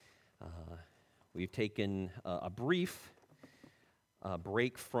Uh, we've taken a brief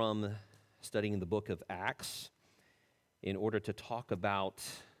break from studying the book of Acts in order to talk about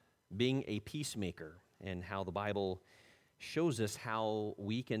being a peacemaker and how the Bible shows us how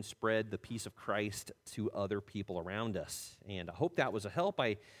we can spread the peace of Christ to other people around us. And I hope that was a help.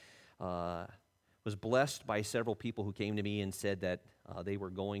 I was blessed by several people who came to me and said that they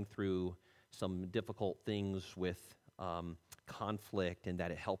were going through some difficult things with conflict and that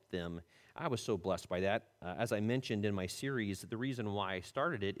it helped them. I was so blessed by that. As I mentioned in my series, the reason why I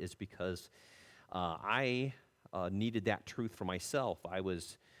started it is because I needed that truth for myself. I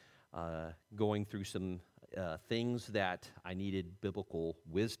was going through some things that I needed biblical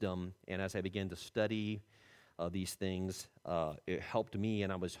wisdom, and as I began to study these things, it helped me,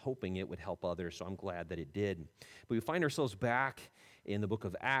 and I was hoping it would help others, so I'm glad that it did. But we find ourselves back in the book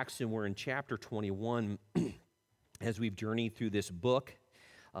of Acts, and we're in chapter 21 as we've journeyed through this book,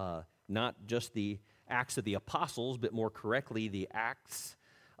 not just the Acts of the Apostles, but more correctly, the Acts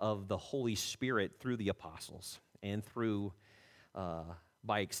of the Holy Spirit through the Apostles and through,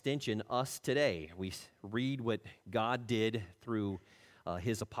 by extension, us today. We read what God did through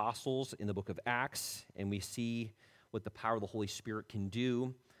His apostles in the book of Acts, and we see what the power of the Holy Spirit can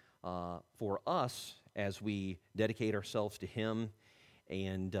do for us as we dedicate ourselves to Him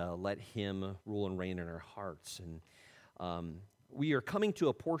and let Him rule and reign in our hearts. And we are coming to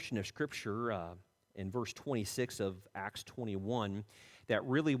a portion of Scripture in verse 26 of Acts 21 that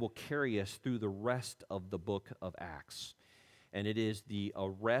really will carry us through the rest of the book of Acts. And it is the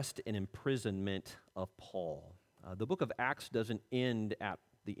arrest and imprisonment of Paul. The book of Acts doesn't end at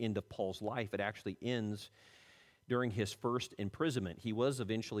the end of Paul's life. It actually ends during his first imprisonment. He was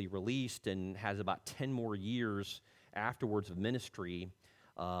eventually released and has about 10 more years afterwards of ministry.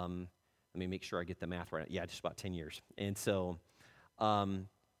 Let me make sure I get the math right. Yeah, just about 10 years. And so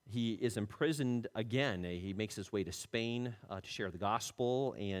he is imprisoned again. He makes his way to Spain to share the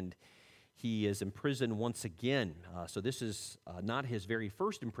gospel, and he is imprisoned once again. So this is not his very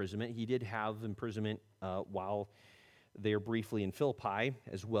first imprisonment. He did have imprisonment while there briefly in Philippi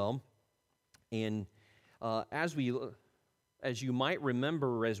as well. And as you might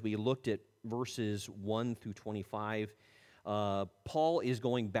remember, as we looked at verses 1 through 25, Paul is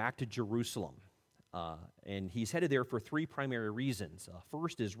going back to Jerusalem. And he's headed there for three primary reasons.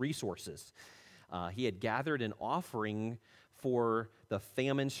 First is resources. He had gathered an offering for the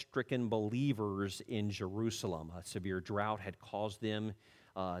famine-stricken believers in Jerusalem. A severe drought had caused them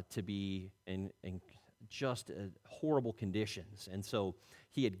to be in just horrible conditions. And so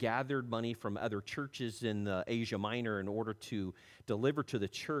he had gathered money from other churches in Asia Minor in order to deliver to the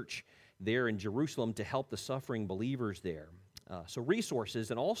church there in Jerusalem to help the suffering believers there. So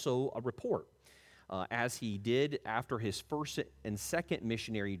resources and also a report. As he did after his first and second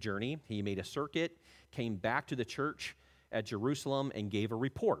missionary journey, he made a circuit, came back to the church at Jerusalem and gave a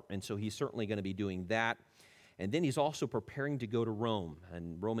report. And so he's certainly going to be doing that. And then he's also preparing to go to Rome.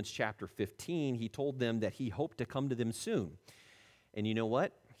 In Romans chapter 15, he told them that he hoped to come to them soon. And you know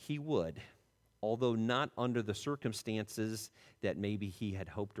what? He would, although not under the circumstances that maybe he had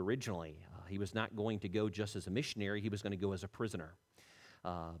hoped originally. He was not going to go just as a missionary. He was going to go as a prisoner.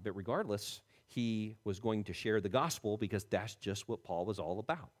 But regardless, he was going to share the gospel because that's just what Paul was all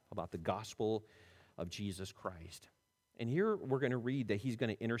about the gospel of Jesus Christ. And here we're going to read that he's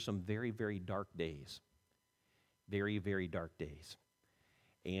going to enter some very, very dark days. Very, very dark days.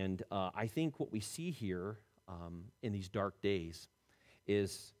 And I think what we see here in these dark days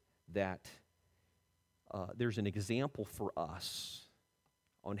is that there's an example for us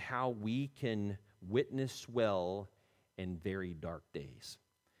on how we can witness well in very dark days.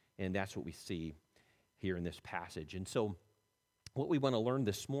 And that's what we see here in this passage. And so what we want to learn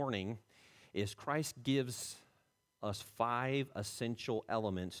this morning is Christ gives us 5 essential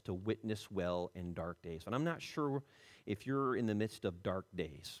elements to witness well in dark days. And I'm not sure if you're in the midst of dark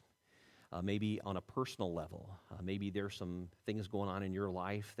days, maybe on a personal level. Maybe there's some things going on in your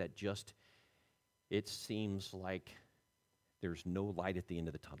life that just, it seems like there's no light at the end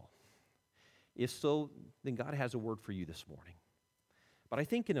of the tunnel. If so, then God has a word for you this morning. But I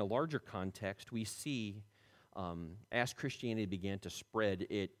think in a larger context, we see as Christianity began to spread,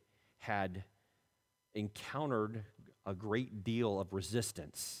 it had encountered a great deal of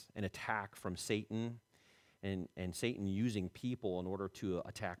resistance and attack from Satan, and Satan using people in order to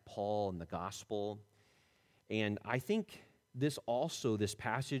attack Paul and the gospel. And I think this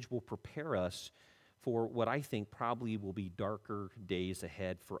passage will prepare us for what I think probably will be darker days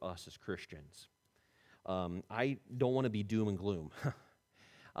ahead for us as Christians. I don't want to be doom and gloom.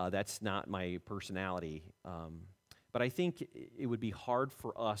 That's not my personality. But I think it would be hard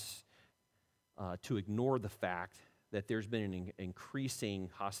for us to ignore the fact that there's been an increasing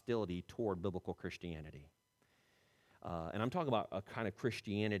hostility toward biblical Christianity. And I'm talking about a kind of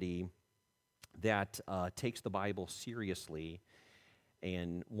Christianity that takes the Bible seriously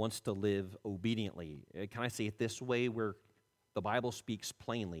and wants to live obediently. Can I say it this way? Where the Bible speaks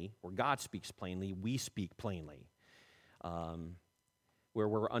plainly, where God speaks plainly, we speak plainly. Where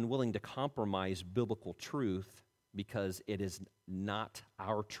we're unwilling to compromise biblical truth because it is not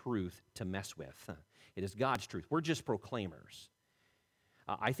our truth to mess with. It is God's truth. We're just proclaimers.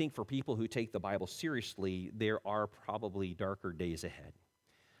 I think for people who take the Bible seriously, there are probably darker days ahead,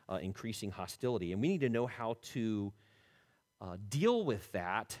 increasing hostility. And we need to know how to deal with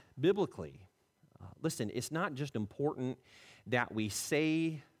that biblically. Listen, it's not just important that we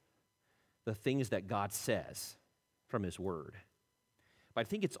say the things that God says from His Word, but I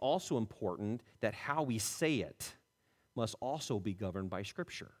think it's also important that how we say it must also be governed by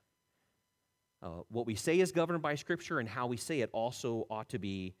Scripture. What we say is governed by Scripture, and how we say it also ought to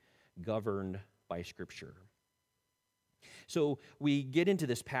be governed by Scripture. So we get into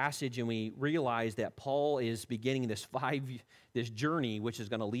this passage and we realize that Paul is beginning this journey, which is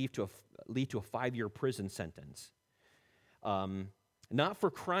going to lead to a 5-year prison sentence. Not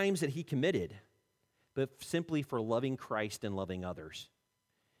for crimes that he committed, but simply for loving Christ and loving others,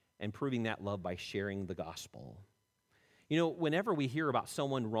 and proving that love by sharing the gospel. You know, whenever we hear about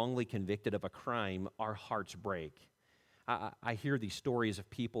someone wrongly convicted of a crime, our hearts break. I hear these stories of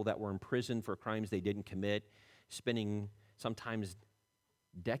people that were in prison for crimes they didn't commit, spending sometimes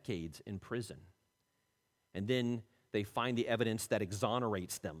decades in prison. And then they find the evidence that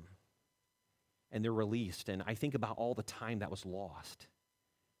exonerates them, and they're released. And I think about all the time that was lost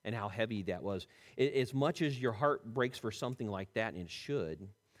and how heavy that was. As much as your heart breaks for something like that, and it should,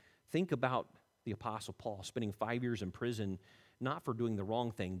 think about the Apostle Paul spending 5 years in prison, not for doing the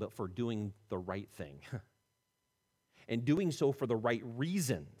wrong thing, but for doing the right thing. And doing so for the right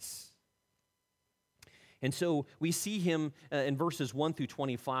reasons. And so we see him in verses 1 through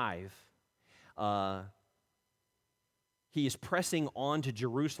 25. He is pressing on to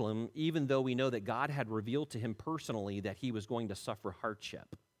Jerusalem, even though we know that God had revealed to him personally that he was going to suffer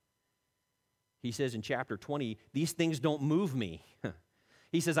hardship. He says in chapter 20, "These things don't move me."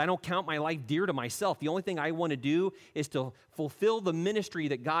 He says, "I don't count my life dear to myself. The only thing I want to do is to fulfill the ministry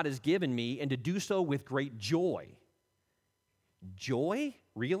that God has given me, and to do so with great joy." Joy?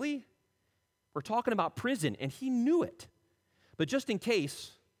 Really? We're talking about prison, and he knew it. But just in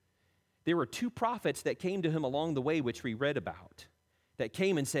case, there were 2 prophets that came to him along the way, which we read about, that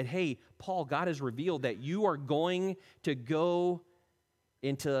came and said, "Hey, Paul, God has revealed that you are going to go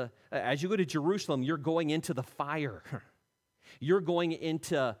into, as you go to Jerusalem, you're going into the fire. You're going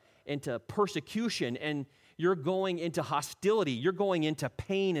into persecution, and you're going into hostility. You're going into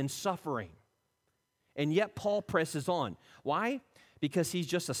pain and suffering." And yet Paul presses on. Why? Because he's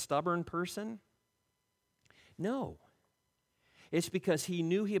just a stubborn person? No. It's because he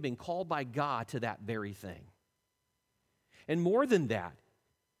knew he had been called by God to that very thing. And more than that,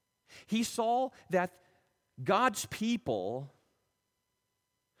 he saw that God's people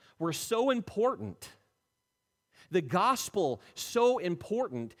were so important, the gospel so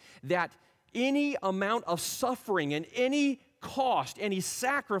important, that any amount of suffering and any cost, any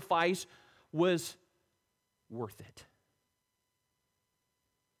sacrifice was worth it.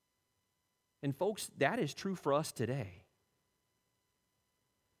 And folks, that is true for us today.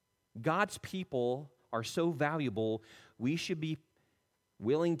 God's people are so valuable, we should be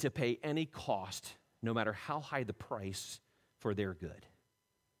willing to pay any cost, no matter how high the price, for their good.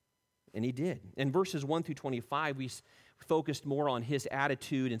 And he did. In verses 1 through 25, we focused more on his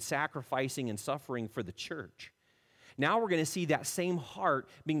attitude and sacrificing and suffering for the church. Now we're going to see that same heart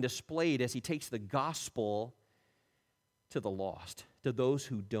being displayed as he takes the gospel to the lost, to those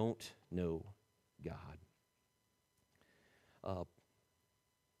who don't know God.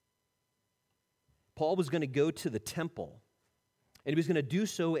 Paul was going to go to the temple, and he was going to do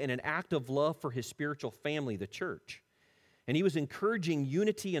so in an act of love for his spiritual family, the church. And he was encouraging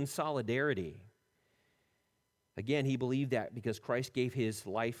unity and solidarity. Again, he believed that because Christ gave his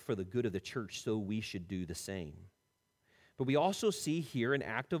life for the good of the church, so we should do the same. But we also see here an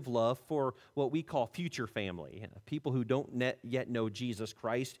act of love for what we call future family, people who don't yet know Jesus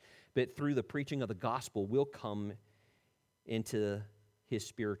Christ, but through the preaching of the gospel will come into his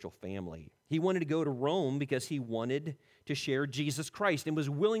spiritual family. He wanted to go to Rome because he wanted to share Jesus Christ and was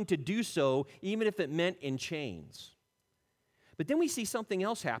willing to do so even if it meant in chains. But then we see something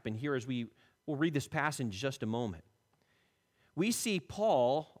else happen here as we'll read this passage in just a moment. We see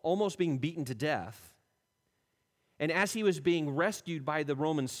Paul almost being beaten to death. And as he was being rescued by the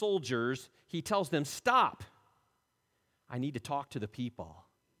Roman soldiers, he tells them, "Stop. I need to talk to the people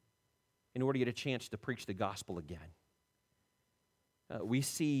in order to get a chance to preach the gospel again." We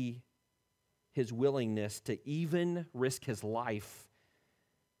see his willingness to even risk his life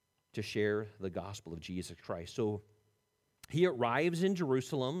to share the gospel of Jesus Christ. So he arrives in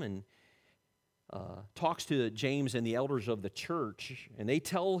Jerusalem and talks to James and the elders of the church, and they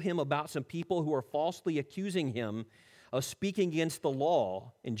tell him about some people who are falsely accusing him of speaking against the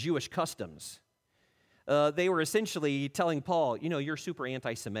law and Jewish customs. They were essentially telling Paul, you're super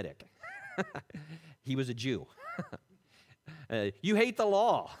anti-Semitic. He was a Jew. You hate the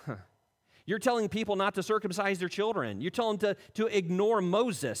law. You're telling people not to circumcise their children. You're telling them to ignore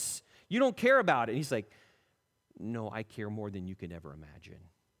Moses. You don't care about it. And he's like, no, I care more than you can ever imagine.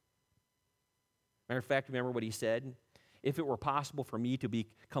 Matter of fact, remember what he said? If it were possible for me to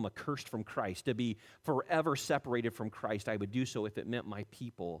become accursed from Christ, to be forever separated from Christ, I would do so if it meant my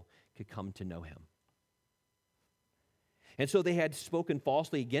people could come to know him. And so they had spoken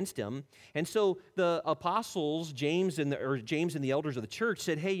falsely against him. And so the apostles, James and the elders of the church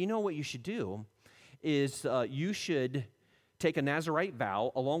said, hey, you know what you should do is you should take a Nazirite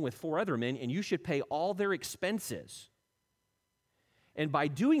vow along with 4 other men, and you should pay all their expenses. And by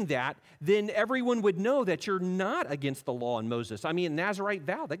doing that, then everyone would know that you're not against the law and Moses. I mean, Nazirite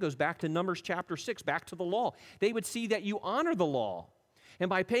vow, that goes back to Numbers chapter 6, back to the law. They would see that you honor the law. And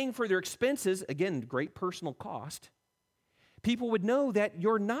by paying for their expenses, again, great personal cost, people would know that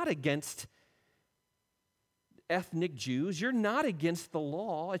you're not against ethnic Jews. You're not against the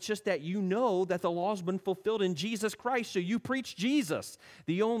law. It's just that you know that the law has been fulfilled in Jesus Christ, so you preach Jesus,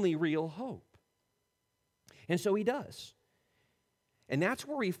 the only real hope. And so he does. And that's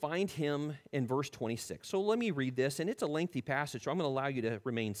where we find him in verse 26. So let me read this, and it's a lengthy passage, so I'm going to allow you to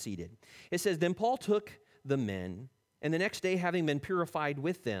remain seated. It says, "Then Paul took the men, and the next day, having been purified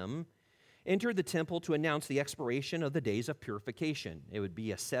with them, entered the temple to announce the expiration of the days of purification." It would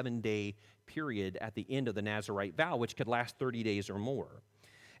be a 7-day period at the end of the Nazirite vow, which could last 30 days or more,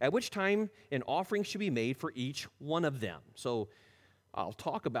 at which time an offering should be made for each one of them. So I'll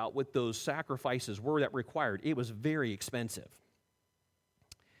talk about what those sacrifices were that required. It was very expensive.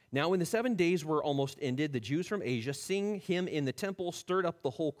 Now, when the 7 days were almost ended, the Jews from Asia, seeing him in the temple, stirred up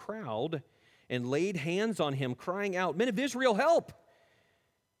the whole crowd and laid hands on him, crying out, "Men of Israel, help!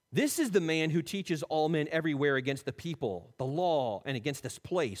 This is the man who teaches all men everywhere against the people, the law, and against this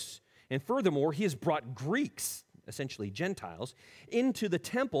place. And furthermore, he has brought Greeks," essentially Gentiles, "into the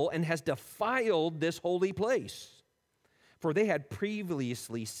temple and has defiled this holy place." For they had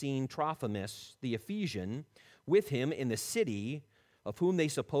previously seen Trophimus, the Ephesian, with him in the city, of whom they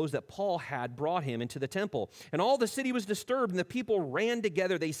supposed that Paul had brought him into the temple. And all the city was disturbed, and the people ran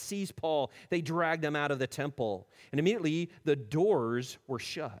together. They seized Paul. They dragged him out of the temple. And immediately the doors were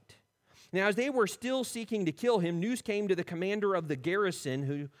shut. Now, as they were still seeking to kill him, news came to the commander of the garrison,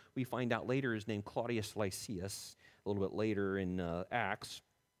 who we find out later is named Claudius Lysias, a little bit later in Acts,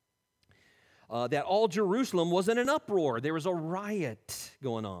 that all Jerusalem was in an uproar. There was a riot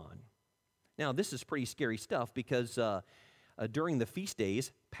going on. Now, this is pretty scary stuff because during the feast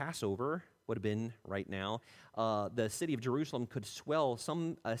days, Passover would have been right now, the city of Jerusalem could swell,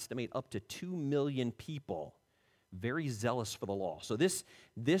 some estimate, up to 2 million people, very zealous for the law. So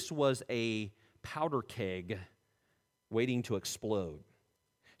this was a powder keg waiting to explode.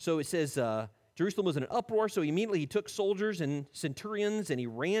 So it says, Jerusalem was in an uproar, so immediately he took soldiers and centurions, and he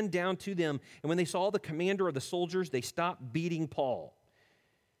ran down to them. And when they saw the commander of the soldiers, they stopped beating Paul.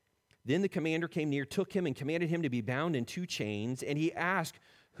 Then the commander came near, took him, and commanded him to be bound in 2 chains. And he asked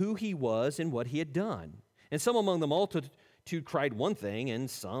who he was and what he had done. And some among the multitude cried one thing, and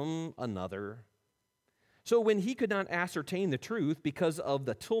some another. So when he could not ascertain the truth because of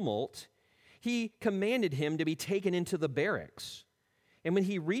the tumult, he commanded him to be taken into the barracks. And when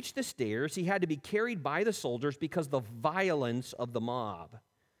he reached the stairs, he had to be carried by the soldiers because of the violence of the mob.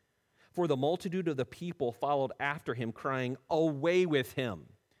 For the multitude of the people followed after him, crying, "Away with him."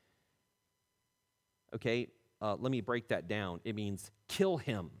 Okay, let me break that down. It means kill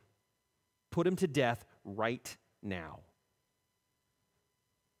him. Put him to death right now.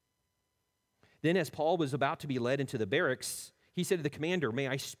 Then as Paul was about to be led into the barracks, he said to the commander, "May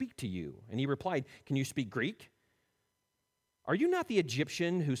I speak to you?" And he replied, "Can you speak Greek? Are you not the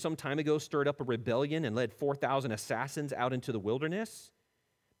Egyptian who some time ago stirred up a rebellion and led 4,000 assassins out into the wilderness?"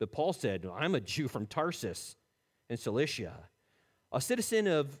 But Paul said, "I'm a Jew from Tarsus in Cilicia, a citizen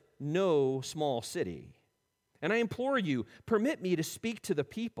of no small city. And I implore you, permit me to speak to the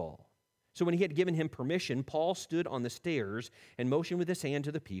people." So when he had given him permission, Paul stood on the stairs and motioned with his hand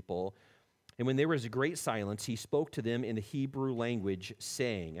to the people. And when there was a great silence, he spoke to them in the Hebrew language,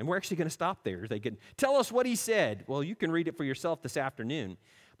 saying, and we're actually going to stop there. They can tell us what he said. Well, you can read it for yourself this afternoon.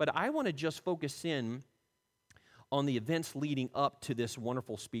 But I want to just focus in on the events leading up to this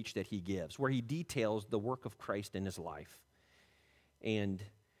wonderful speech that he gives, where he details the work of Christ in his life. And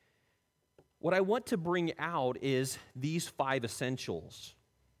what I want to bring out is these 5 essentials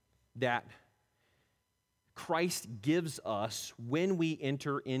that Christ gives us when we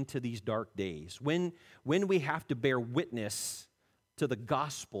enter into these dark days, when we have to bear witness to the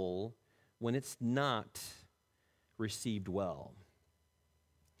gospel when it's not received well.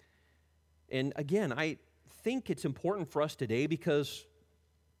 And again, I think it's important for us today because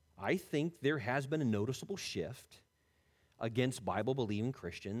I think there has been a noticeable shift against Bible-believing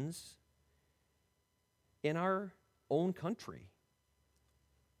Christians in our own country.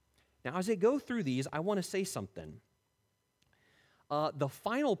 Now, as I go through these, I want to say something. The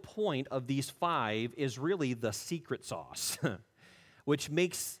final point of these 5 is really the secret sauce, which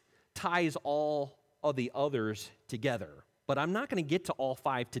ties all of the others together. But I'm not going to get to all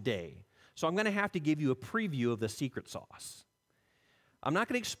 5 today. So I'm going to have to give you a preview of the secret sauce. I'm not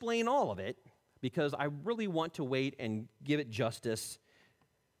going to explain all of it because I really want to wait and give it justice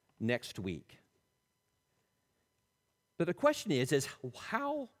next week. But the question is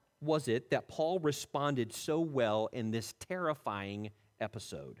how was it that Paul responded so well in this terrifying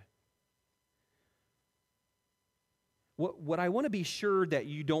episode? What I want to be sure that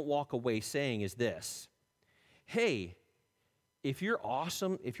you don't walk away saying is this: hey, if you're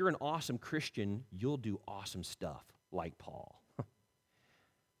an awesome Christian, you'll do awesome stuff like Paul.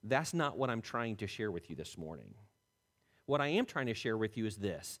 That's not what I'm trying to share with you this morning. What I am trying to share with you is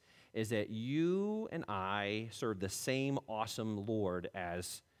this, is that you and I serve the same awesome Lord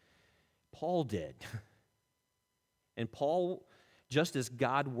as Paul did. And Paul, just as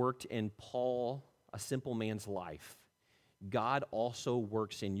God worked in Paul, a simple man's life, God also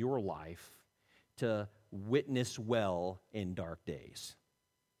works in your life to witness well in dark days.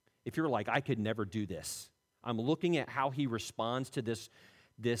 If you're like, I could never do this, I'm looking at how he responds to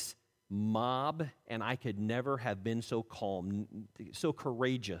this mob, and I could never have been so calm, so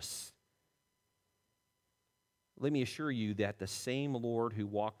courageous. Let me assure you that the same Lord who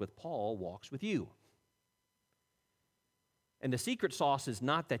walked with Paul walks with you. And the secret sauce is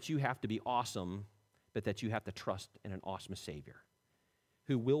not that you have to be awesome, but that you have to trust in an awesome Savior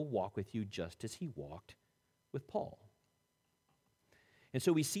who will walk with you just as he walked with Paul. And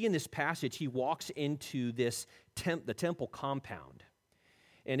so we see in this passage, he walks into the temple compound.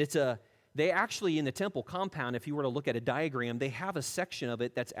 And they actually, in the temple compound, if you were to look at a diagram, they have a section of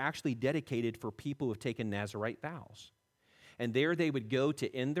it that's actually dedicated for people who have taken Nazirite vows. And there they would go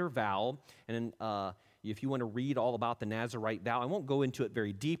to end their vow. And if you want to read all about the Nazirite vow, I won't go into it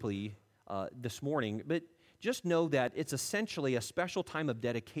very deeply this morning, but just know that it's essentially a special time of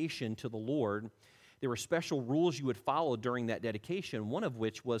dedication to the Lord. There were special rules you would follow during that dedication, one of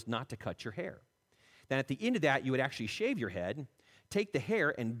which was not to cut your hair. Then at the end of that, you would actually shave your head, take the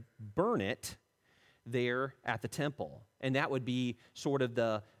hair and burn it there at the temple. And that would be sort of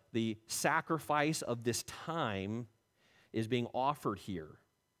the sacrifice of this time is being offered here,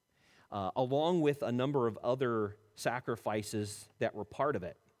 along with a number of other sacrifices that were part of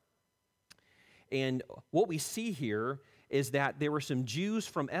it. And what we see here is that there were some Jews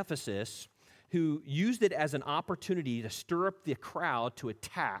from Ephesus who used it as an opportunity to stir up the crowd to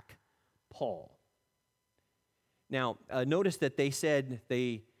attack Paul. Now, notice that they said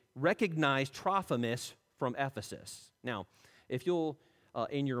they recognized Trophimus from Ephesus. Now, if you'll,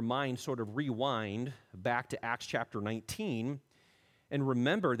 in your mind, sort of rewind back to Acts chapter 19 and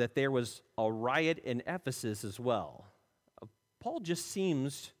remember that there was a riot in Ephesus as well. Paul just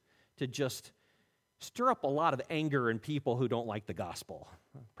seems to just stir up a lot of anger in people who don't like the gospel,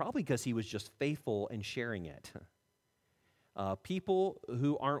 probably because he was just faithful in sharing it. People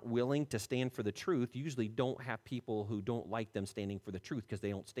who aren't willing to stand for the truth usually don't have people who don't like them standing for the truth because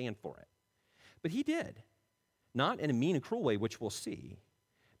they don't stand for it. But he did, not in a mean and cruel way, which we'll see,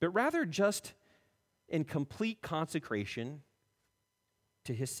 but rather just in complete consecration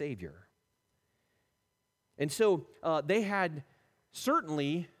to his Savior. And so they had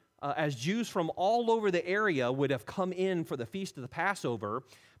certainly, as Jews from all over the area would have come in for the Feast of the Passover,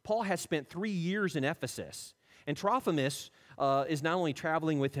 Paul had spent 3 years in Ephesus. And Trophimus is not only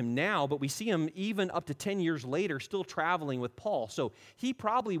traveling with him now, but we see him even up to 10 years later still traveling with Paul. So he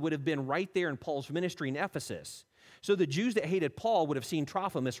probably would have been right there in Paul's ministry in Ephesus. So the Jews that hated Paul would have seen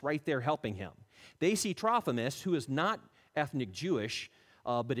Trophimus right there helping him. They see Trophimus, who is not ethnic Jewish,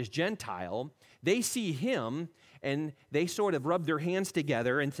 but is Gentile, they see him and they sort of rub their hands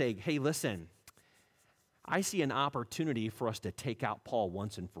together and say, hey, listen, I see an opportunity for us to take out Paul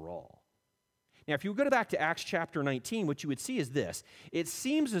once and for all. Now, if you go back to Acts chapter 19, what you would see is this. It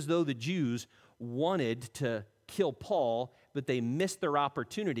seems as though the Jews wanted to kill Paul, but they missed their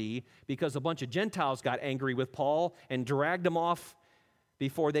opportunity because a bunch of Gentiles got angry with Paul and dragged him off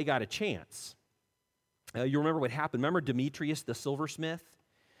before they got a chance. You remember what happened? Remember Demetrius the silversmith?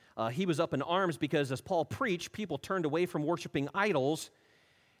 He was up in arms because as Paul preached, people turned away from worshiping idols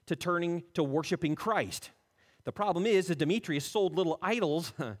to turning to worshiping Christ. The problem is that Demetrius sold little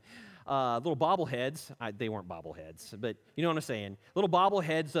idols, little bobbleheads. They weren't bobbleheads, but you know what I'm saying. Little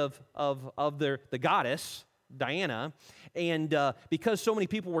bobbleheads of the goddess, Diana. And because so many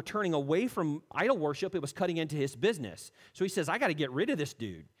people were turning away from idol worship, it was cutting into his business. So he says, I got to get rid of this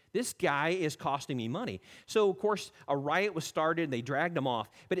dude. This guy is costing me money. So, of course, a riot was started. They dragged him off.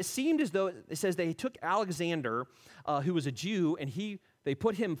 But it seemed as though, it says they took Alexander, who was a Jew, and they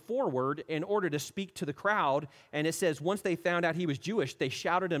put him forward in order to speak to the crowd. And it says once they found out he was Jewish, they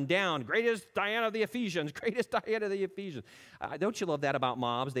shouted him down, greatest Diana of the Ephesians, greatest Diana of the Ephesians. Don't you love that about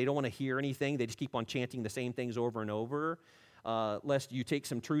mobs? They don't want to hear anything. They just keep on chanting the same things over and over, lest you take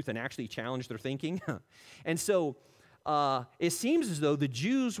some truth and actually challenge their thinking. And so it seems as though the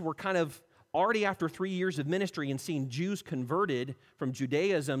Jews were kind of already after 3 years of ministry and seeing Jews converted from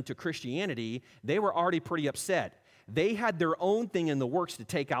Judaism to Christianity, they were already pretty upset. They had their own thing in the works to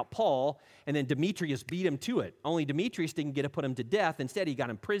take out Paul, and then Demetrius beat him to it. Only Demetrius didn't get to put him to death. Instead, he got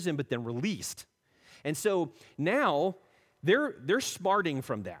imprisoned, but then released. And so now they're smarting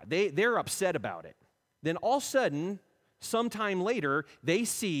from that. They're upset about it. Then all of a sudden, sometime later, they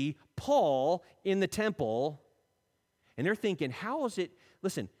see Paul in the temple, and they're thinking, how is it?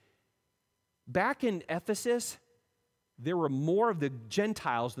 Listen, back in Ephesus, there were more of the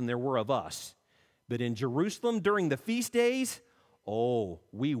Gentiles than there were of us. But in Jerusalem during the feast days,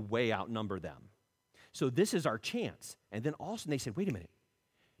 we way outnumber them. So this is our chance. And then all of a sudden they said, wait a minute,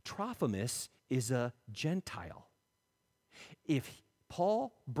 Trophimus is a Gentile. If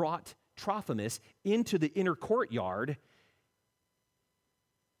Paul brought Trophimus into the inner courtyard,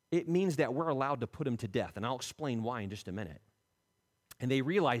 it means that we're allowed to put him to death. And I'll explain why in just a minute. And they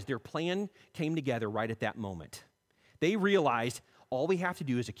realized their plan came together right at that moment. They realized all we have to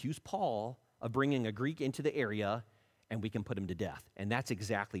do is accuse Paul of bringing a Greek into the area, and we can put him to death. And that's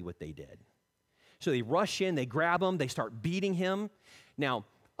exactly what they did. So they rush in, they grab him, they start beating him. Now,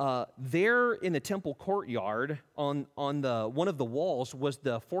 there in the temple courtyard, on one of the walls, was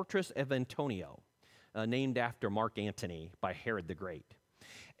the fortress of Antonia, named after Mark Antony by Herod the Great.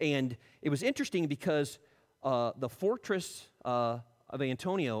 And it was interesting because the fortress of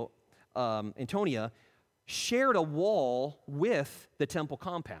Antonia shared a wall with the temple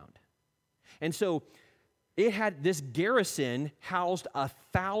compound. And so it had this garrison housed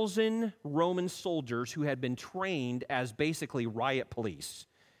 1,000 Roman soldiers who had been trained as basically riot police.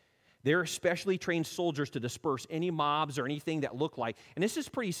 They're specially trained soldiers to disperse any mobs or anything that looked like. And this is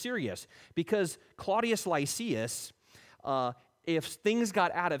pretty serious because Claudius Lysias, if things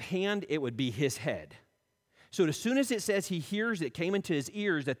got out of hand, it would be his head. So as soon as it says he hears, it came into his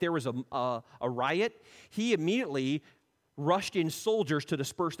ears that there was a riot, he immediately rushed in soldiers to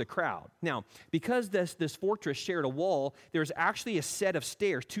disperse the crowd. Now, because this fortress shared a wall, there's actually a set of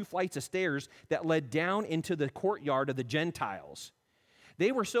stairs, 2 flights of stairs that led down into the courtyard of the Gentiles.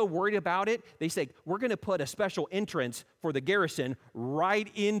 They were so worried about it, they said, we're going to put a special entrance for the garrison right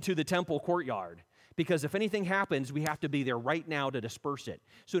into the temple courtyard. Because if anything happens, we have to be there right now to disperse it.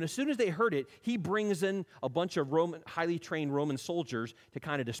 So as soon as they heard it, he brings in a bunch of highly trained Roman soldiers to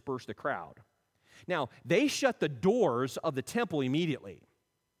kind of disperse the crowd. Now, they shut the doors of the temple immediately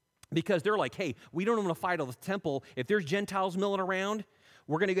because they're like, hey, we don't want to fight all the temple. If there's Gentiles milling around,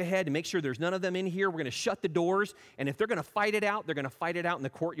 we're going to go ahead and make sure there's none of them in here. We're going to shut the doors, and if they're going to fight it out, they're going to fight it out in the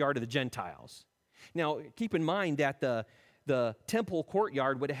courtyard of the Gentiles. Now, keep in mind that the temple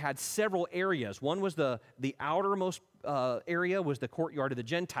courtyard would have had several areas. One was the outermost area was the courtyard of the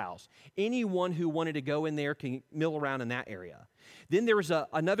Gentiles. Anyone who wanted to go in there can mill around in that area. Then there was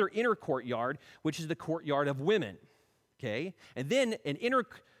another inner courtyard, which is the courtyard of women, okay? And then an inner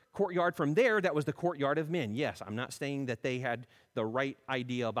courtyard from there, that was the courtyard of men. Yes, I'm not saying that they had the right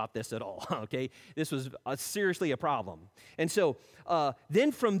idea about this at all, okay? This was seriously a problem. And so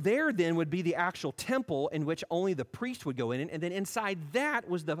then from there then would be the actual temple in which only the priest would go in, and then inside that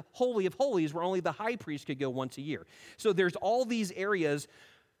was the Holy of Holies where only the high priest could go once a year. So there's all these areas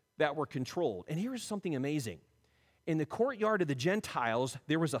that were controlled. And here's something amazing. In the courtyard of the Gentiles,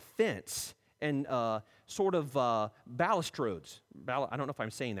 there was a fence, and sort of balustrades. I don't know if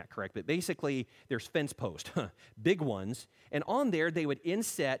I'm saying that correct, but basically there's fence posts, big ones. And on there, they would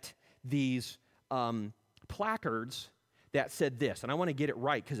inset these placards that said this. And I want to get it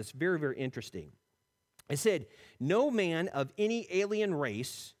right because it's very, very interesting. It said, no man of any alien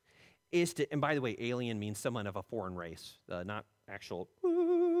race is to, and by the way, alien means someone of a foreign race, not actual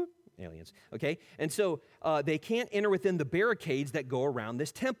aliens, okay? And so they can't enter within the barricades that go around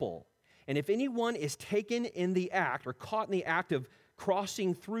this temple. And if anyone is taken in the act or caught in the act of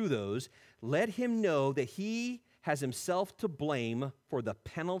crossing through those, let him know that he has himself to blame for the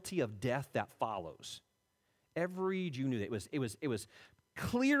penalty of death that follows. Every Jew knew that. It was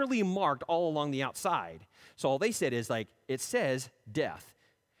clearly marked all along the outside. So all they said is like, it says death.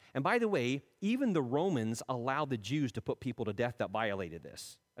 And by the way, even the Romans allowed the Jews to put people to death that violated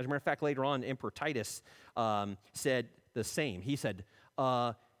this. As a matter of fact, later on, Emperor Titus said the same. He said,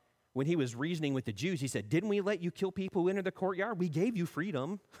 when he was reasoning with the Jews, he said, didn't we let you kill people who entered the courtyard? We gave you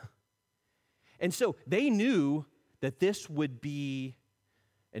freedom. And so they knew that this would be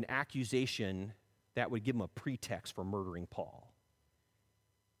an accusation that would give them a pretext for murdering Paul.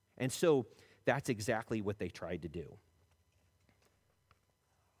 And so that's exactly what they tried to do.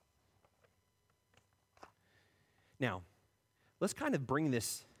 Now, let's kind of bring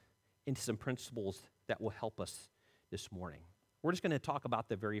this into some principles that will help us this morning. We're just going to talk about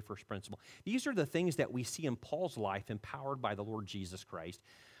the very first principle. These are the things that we see in Paul's life, empowered by the Lord Jesus Christ,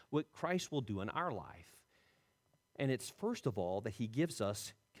 what Christ will do in our life. And it's, first of all, that he gives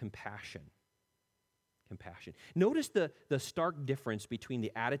us compassion. Compassion. Notice the stark difference between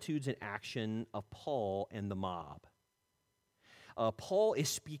the attitudes and action of Paul and the mob. Paul is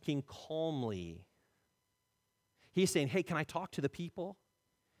speaking calmly. He's saying, hey, can I talk to the people?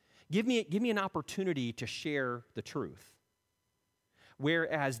 Give me an opportunity to share the truth.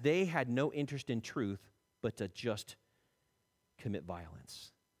 Whereas they had no interest in truth, but to just commit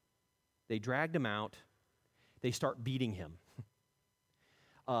violence. They dragged him out. They start beating him.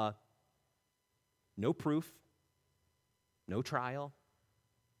 No proof, no trial,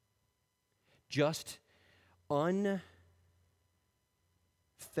 just unfettered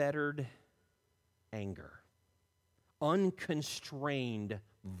anger, unconstrained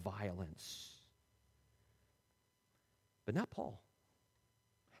violence. But not Paul.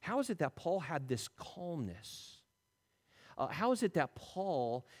 How is it that Paul had this calmness? How is it that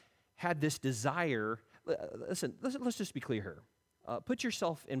Paul had this desire? Listen, let's just be clear here. Put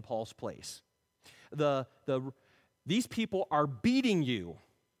yourself in Paul's place. These people are beating you,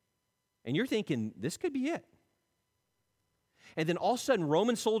 and you're thinking, this could be it. And then all of a sudden,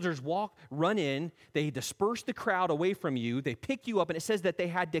 Roman soldiers run in, they disperse the crowd away from you, they pick you up, and it says that they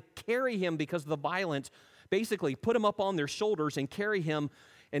had to carry him because of the violence, basically put him up on their shoulders and carry him,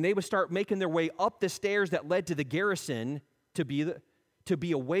 and they would start making their way up the stairs that led to the garrison to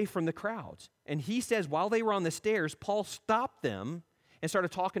be away from the crowds. And he says while they were on the stairs, Paul stopped them and started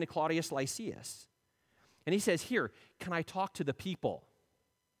talking to Claudius Lysias. And he says, here, can I talk to the people?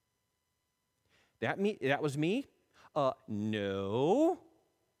 That was me? No.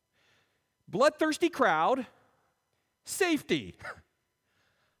 Bloodthirsty crowd, safety.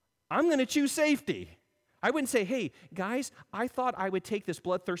 I'm going to choose safety. I wouldn't say, hey, guys, I thought I would take this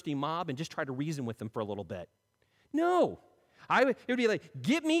bloodthirsty mob and just try to reason with them for a little bit. No. It would be like,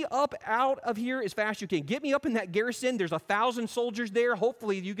 get me up out of here as fast as you can. Get me up in that garrison. There's 1,000 soldiers there.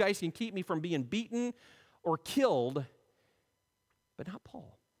 Hopefully you guys can keep me from being beaten or killed. But not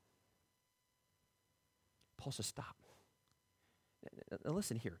Paul. Paul says, stop. Now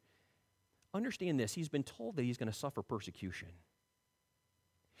listen here. Understand this. He's been told that he's going to suffer persecution.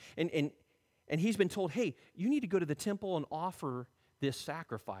 And he's been told, hey, you need to go to the temple and offer this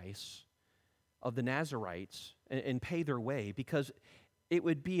sacrifice of the Nazarites and pay their way, because it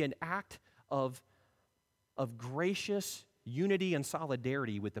would be an act of gracious unity and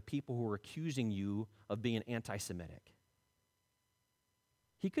solidarity with the people who are accusing you of being anti-Semitic.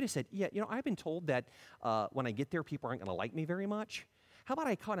 He could have said, yeah, I've been told that when I get there, people aren't going to like me very much. How about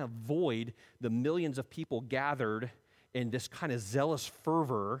I kind of avoid the millions of people gathered in this kind of zealous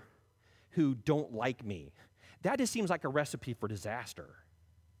fervor who don't like me? That just seems like a recipe for disaster.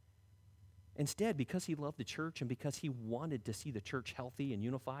 Instead, because he loved the church and because he wanted to see the church healthy and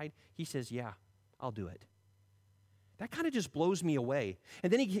unified, he says, yeah, I'll do it. That kind of just blows me away.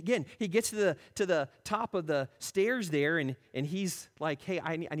 And then he gets to the top of the stairs there, and he's like, hey,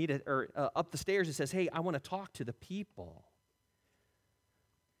 I need to, or up the stairs, it says, hey, I want to talk to the people.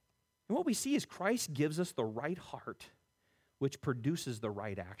 And what we see is Christ gives us the right heart, which produces the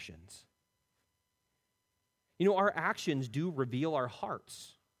right actions. Our actions do reveal our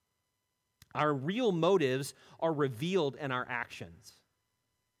hearts. Our real motives are revealed in our actions.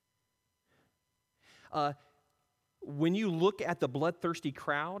 When you look at the bloodthirsty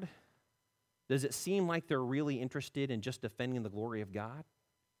crowd, does it seem like they're really interested in just defending the glory of God?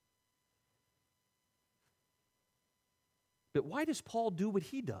 But why does Paul do what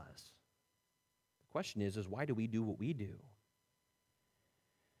he does? The question is why do we do what we do?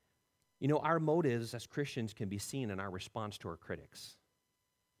 You know, our motives as Christians can be seen in our response to our critics.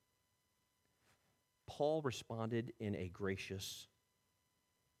 Paul responded in a gracious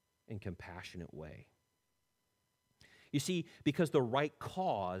and compassionate way. You see, because the right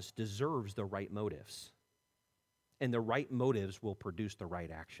cause deserves the right motives, and the right motives will produce the right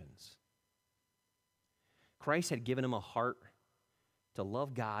actions. Christ had given him a heart to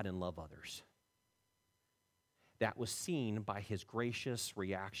love God and love others. That was seen by his gracious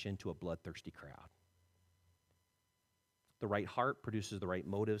reaction to a bloodthirsty crowd. The right heart produces the right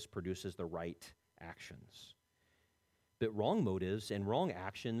motives, produces the right actions. But wrong motives and wrong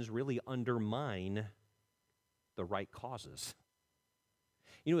actions really undermine the right causes.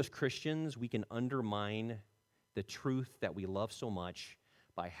 You know, as Christians, we can undermine the truth that we love so much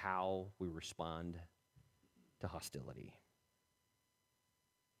by how we respond to hostility.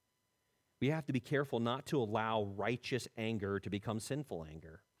 We have to be careful not to allow righteous anger to become sinful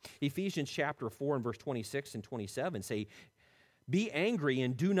anger. Ephesians chapter 4 and verse 26 and 27 say, "Be angry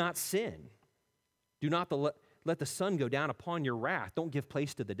and do not sin. Do not let the sun go down upon your wrath. Don't give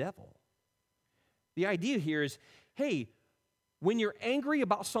place to the devil." The idea here is, hey, when you're angry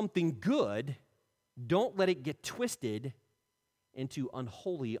about something good, don't let it get twisted into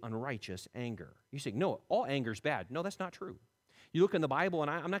unholy, unrighteous anger. You say, no, all anger is bad. No, that's not true. You look in the Bible,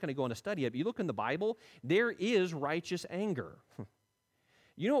 and I'm not going to go on a study it, but you look in the Bible, there is righteous anger.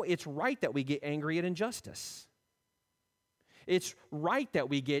 You know, it's right that we get angry at injustice. It's right that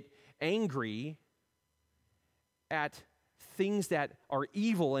we get angry at things that are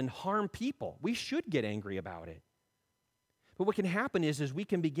evil and harm people. We should get angry about it. But what can happen is we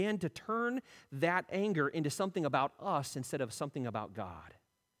can begin to turn that anger into something about us instead of something about God.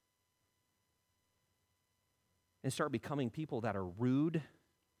 And start becoming people that are rude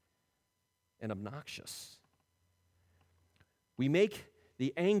and obnoxious. We make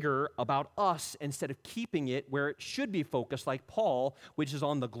the anger about us instead of keeping it where it should be focused, like Paul, which is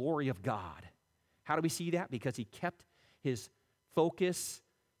on the glory of God. How do we see that? Because he kept his focus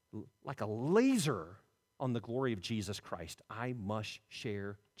like a laser on the glory of Jesus Christ. I must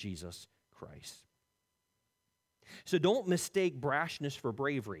share Jesus Christ. So don't mistake brashness for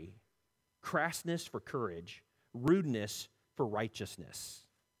bravery, crassness for courage, rudeness for righteousness.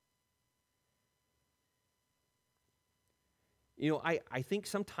 You know, I think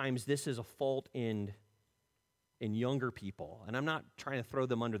sometimes this is a fault in younger people, and I'm not trying to throw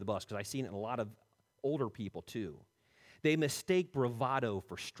them under the bus because I've seen it in a lot of older people too. They mistake bravado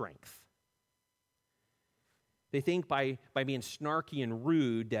for strength. They think by being snarky and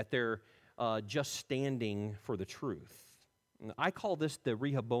rude that they're just standing for the truth. I call this the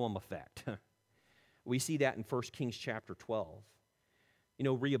Rehoboam effect. We see that in 1 Kings chapter 12. You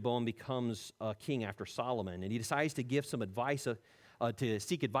know, Rehoboam becomes a king after Solomon, and he decides to give some advice, to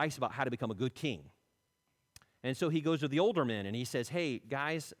seek advice about how to become a good king. And so he goes to the older men, and he says, hey,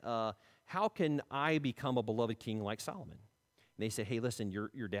 guys, how can I become a beloved king like Solomon? And they say, hey, listen,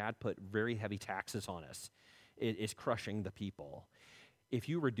 your dad put very heavy taxes on us. It is crushing the people. If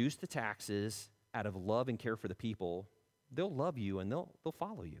you reduce the taxes out of love and care for the people, they'll love you and they'll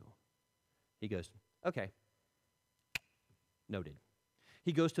follow you. He goes, okay, noted.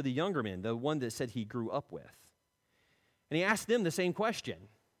 He goes to the younger men, the one that said he grew up with. And he asked them the same question.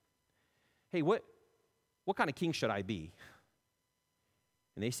 Hey, what kind of king should I be?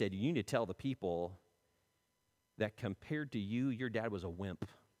 And they said, you need to tell the people that compared to you, your dad was a wimp.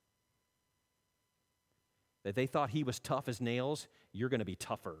 That they thought he was tough as nails, you're going to be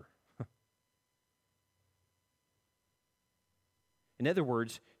tougher. In other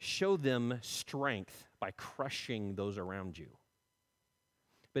words, show them strength by crushing those around you.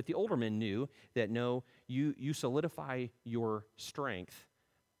 But the older men knew that no, you solidify your strength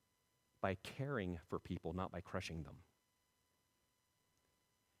by caring for people, not by crushing them.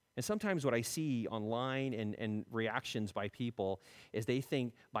 And sometimes what I see online and reactions by people is they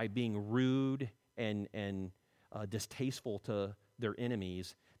think by being rude and distasteful to their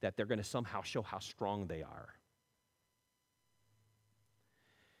enemies that they're going to somehow show how strong they are.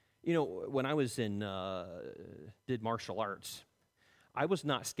 You know, when I was did martial arts, I was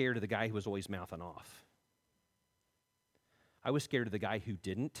not scared of the guy who was always mouthing off. I was scared of the guy who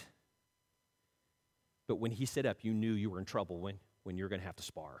didn't. But when he stood up, you knew you were in trouble when you were going to have to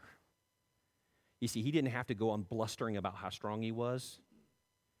spar. You see, he didn't have to go on blustering about how strong he was.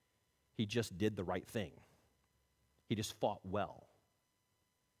 He just did the right thing. He just fought well.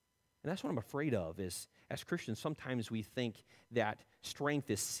 And that's what I'm afraid of is, as Christians, sometimes we think that strength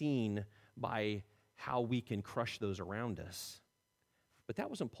is seen by how we can crush those around us. But that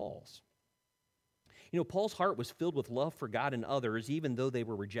wasn't Paul's. You know, Paul's heart was filled with love for God and others, even though they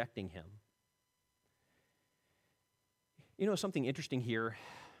were rejecting him. You know, something interesting here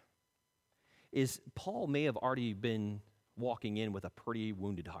is Paul may have already been walking in with a pretty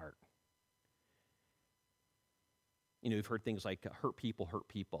wounded heart. You know, we've heard things like hurt people hurt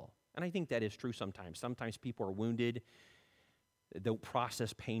people. And I think that is true sometimes. Sometimes people are wounded, don't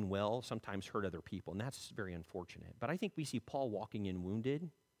process pain well, sometimes hurt other people, and that's very unfortunate. But I think we see Paul walking in wounded,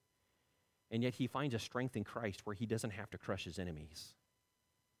 and yet he finds a strength in Christ where he doesn't have to crush his enemies.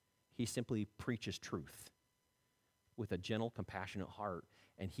 He simply preaches truth with a gentle, compassionate heart,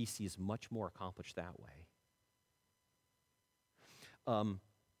 and he sees much more accomplished that way.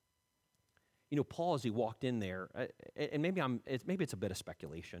 You know, Paul, as he walked in there, and maybe it's a bit of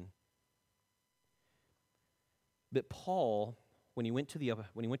speculation, but Paul, when he went to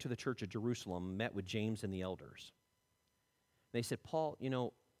the church of Jerusalem, met with James and the elders. They said, Paul, you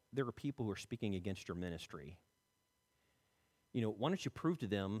know, there are people who are speaking against your ministry. You know, why don't you prove to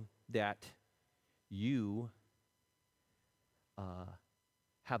them that you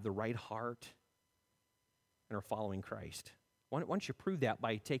have the right heart and are following Christ? Why don't you prove that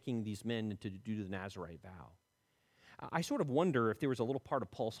by taking these men to do the Nazirite vow? I sort of wonder if there was a little part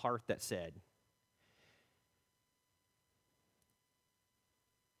of Paul's heart that said,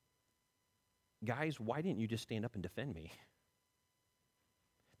 guys, why didn't you just stand up and defend me?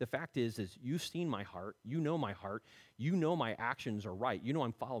 The fact is you've seen my heart, you know my actions are right, you know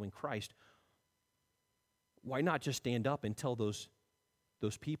I'm following Christ. Why not just stand up and tell those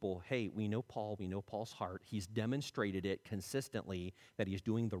people, hey, we know Paul's heart. He's demonstrated it consistently that he's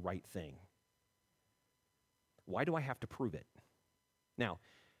doing the right thing. Why do I have to prove it? Now,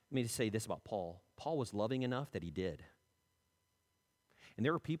 let me just say this about Paul. Paul was loving enough that he did. And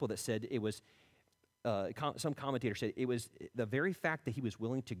there were people that said it was, some commentators said it was the very fact that he was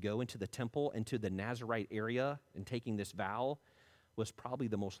willing to go into the temple, into the Nazirite area and taking this vow was probably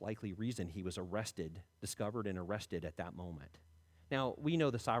the most likely reason he was discovered and arrested at that moment. Now, we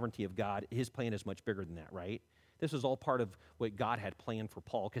know the sovereignty of God. His plan is much bigger than that, right? This was all part of what God had planned for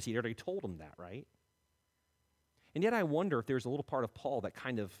Paul because he already told him that, right? And yet I wonder if there's a little part of Paul that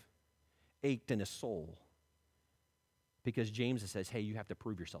kind of ached in his soul because James says, hey, you have to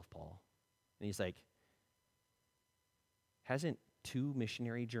prove yourself, Paul. And he's like, hasn't 2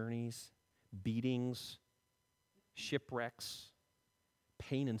 missionary journeys, beatings, shipwrecks,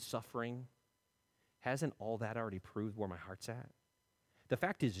 pain and suffering, hasn't all that already proved where my heart's at? The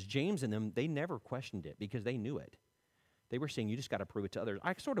fact is, James and them, they never questioned it because they knew it. They were saying, you just got to prove it to others.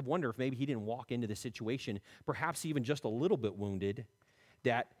 I sort of wonder if maybe he didn't walk into the situation, perhaps even just a little bit wounded,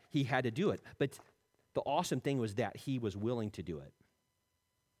 that he had to do it. But the awesome thing was that he was willing to do it.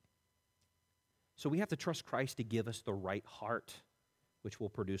 So we have to trust Christ to give us the right heart, which will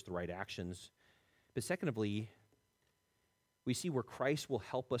produce the right actions. But secondly, we see where Christ will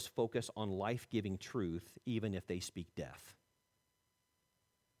help us focus on life-giving truth, even if they speak death.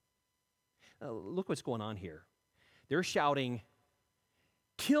 Look what's going on here. They're shouting,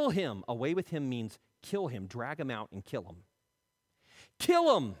 kill him. Away with him means kill him, drag him out and kill him.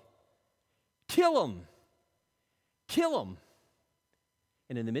 Kill him! Kill him! Kill him!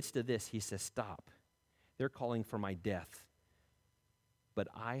 And in the midst of this, he says, stop. They're calling for my death, but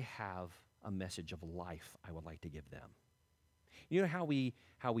I have a message of life I would like to give them. You know how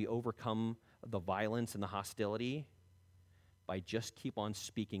we overcome the violence and the hostility? By just keep on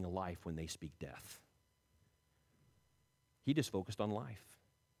speaking life when they speak death. He just focused on life.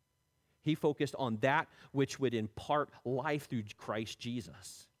 He focused on that which would impart life through Christ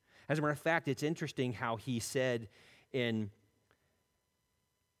Jesus. As a matter of fact, it's interesting how he said in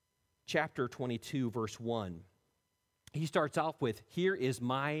chapter 22, verse 1, he starts off with, here is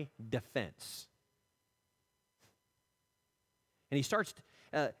my defense. And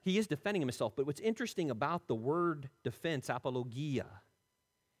he is defending himself, but what's interesting about the word defense, apologia,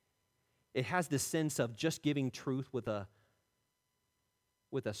 it has this sense of just giving truth with a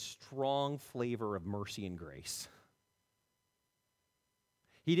strong flavor of mercy and grace.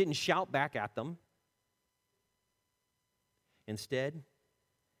 He didn't shout back at them. Instead,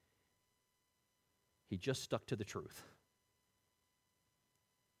 he just stuck to the truth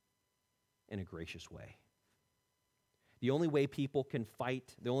in a gracious way. The only way people can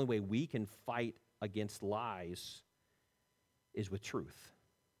fight, the only way we can fight against lies is with truth.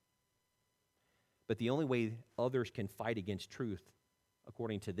 But the only way others can fight against truth,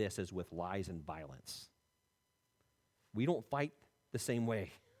 according to this, is with lies and violence. We don't fight the same way.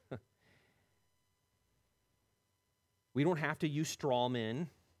 We don't have to use straw men.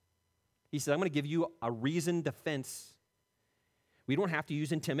 He said, I'm going to give you a reasoned defense. We don't have to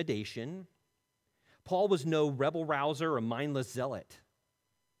use intimidation. Paul was no rebel rouser or mindless zealot.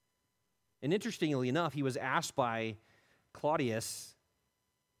 And interestingly enough, he was asked by Claudius,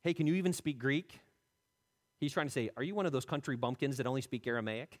 hey, can you even speak Greek? He's trying to say, are you one of those country bumpkins that only speak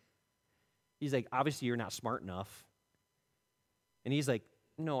Aramaic? He's like, obviously you're not smart enough. And he's like,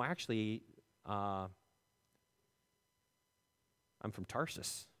 no, actually, I'm from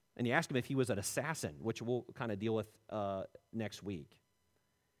Tarsus. And he asked him if he was an assassin, which we'll kind of deal with next week.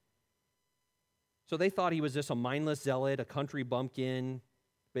 So they thought he was just a mindless zealot, a country bumpkin,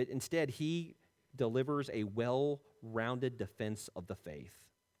 but instead he delivers a well-rounded defense of the faith.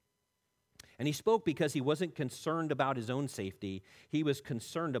 And he spoke because he wasn't concerned about his own safety. He was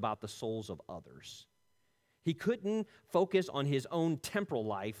concerned about the souls of others. He couldn't focus on his own temporal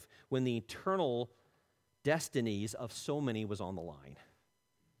life when the eternal destinies of so many was on the line.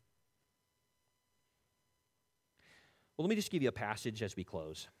 Well, let me just give you a passage as we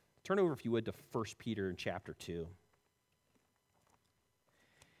close. Turn over, if you would, to 1 Peter in chapter 2.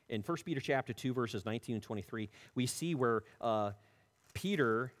 In 1 Peter chapter 2, verses 19 and 23, we see where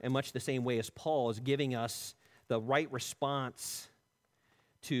Peter, in much the same way as Paul, is giving us the right response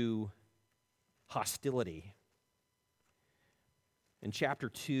to hostility. In chapter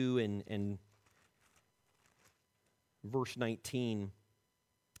 2 and verse 19,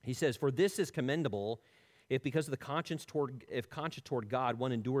 he says, for this is commendable if because of the conscience toward God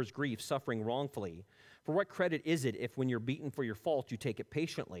one endures grief, suffering wrongfully. For what credit is it if when you're beaten for your fault you take it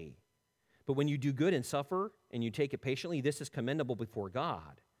patiently? But when you do good and suffer and you take it patiently, this is commendable before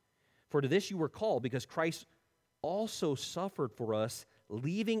God. For to this you were called, because Christ also suffered for us,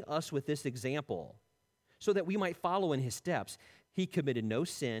 leaving us with this example, so that we might follow in his steps. He committed no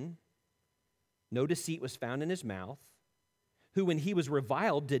sin, no deceit was found in his mouth, who when he was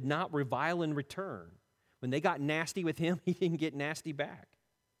reviled did not revile in return. When they got nasty with him, he didn't get nasty back.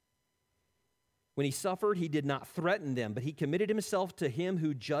 When he suffered, he did not threaten them, but he committed himself to him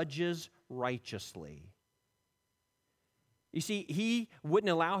who judges righteously. You see, he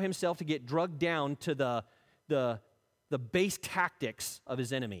wouldn't allow himself to get drugged down to the base tactics of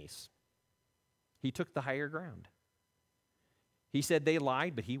his enemies. He took the higher ground. He said they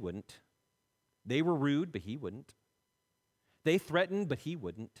lied, but he wouldn't. They were rude, but he wouldn't. They threatened, but he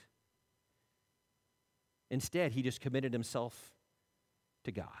wouldn't. Instead, he just committed himself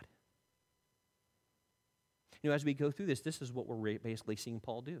to God. You know, as we go through this is what we're basically seeing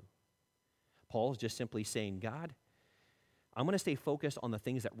Paul do. Paul is just simply saying, God, I'm going to stay focused on the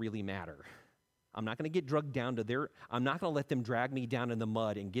things that really matter. I'm not going to get drugged down to I'm not going to let them drag me down in the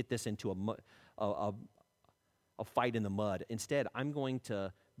mud and get this into a fight in the mud. Instead, I'm going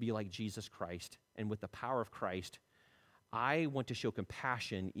to be like Jesus Christ, and with the power of Christ, I want to show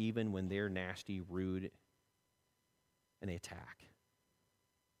compassion even when they're nasty, rude, and they attack.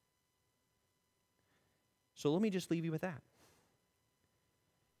 So let me just leave you with that.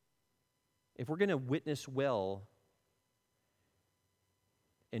 If we're going to witness well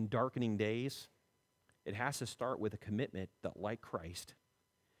in darkening days, it has to start with a commitment that, like Christ,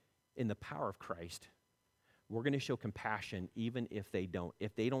 in the power of Christ, we're going to show compassion even if they don't.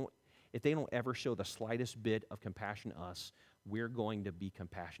 If they don't ever show the slightest bit of compassion to us, we're going to be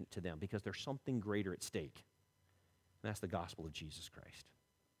compassionate to them because there's something greater at stake. And that's the gospel of Jesus Christ.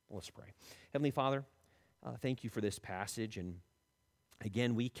 Let's pray. Heavenly Father, thank you for this passage. And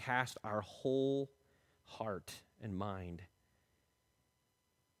again, we cast our whole heart and mind,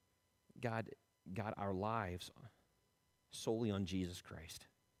 God, our lives solely on Jesus Christ.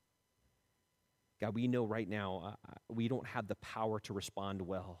 God, we know right now we don't have the power to respond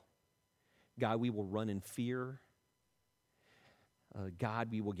well. God, we will run in fear.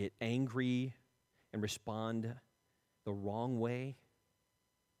 God, we will get angry and respond the wrong way.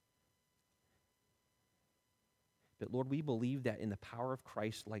 But Lord, we believe that in the power of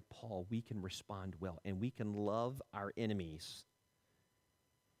Christ, like Paul, we can respond well and we can love our enemies,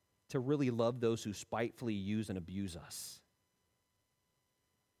 to really love those who spitefully use and abuse us,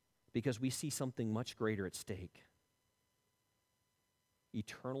 because we see something much greater at stake: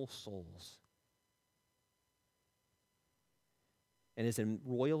 eternal souls. And as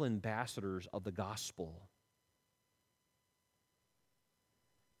royal ambassadors of the gospel,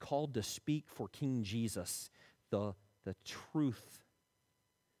 called to speak for King Jesus the truth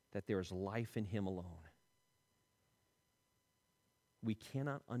that there is life in him alone. we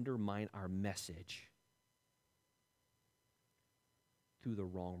cannot undermine our message through the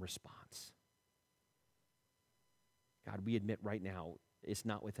wrong response. God, we admit right now it's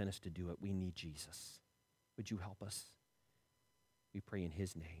not within us to do it. We need Jesus. Would you help us? We pray in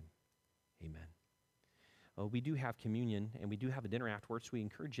his name. Amen. We do have communion, and we do have a dinner afterwards. We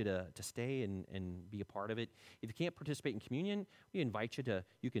encourage you to stay and be a part of it. If you can't participate in communion, we invite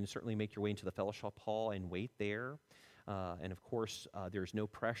you can certainly make your way into the fellowship hall and wait there. And of course, there's no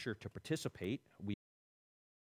pressure to participate.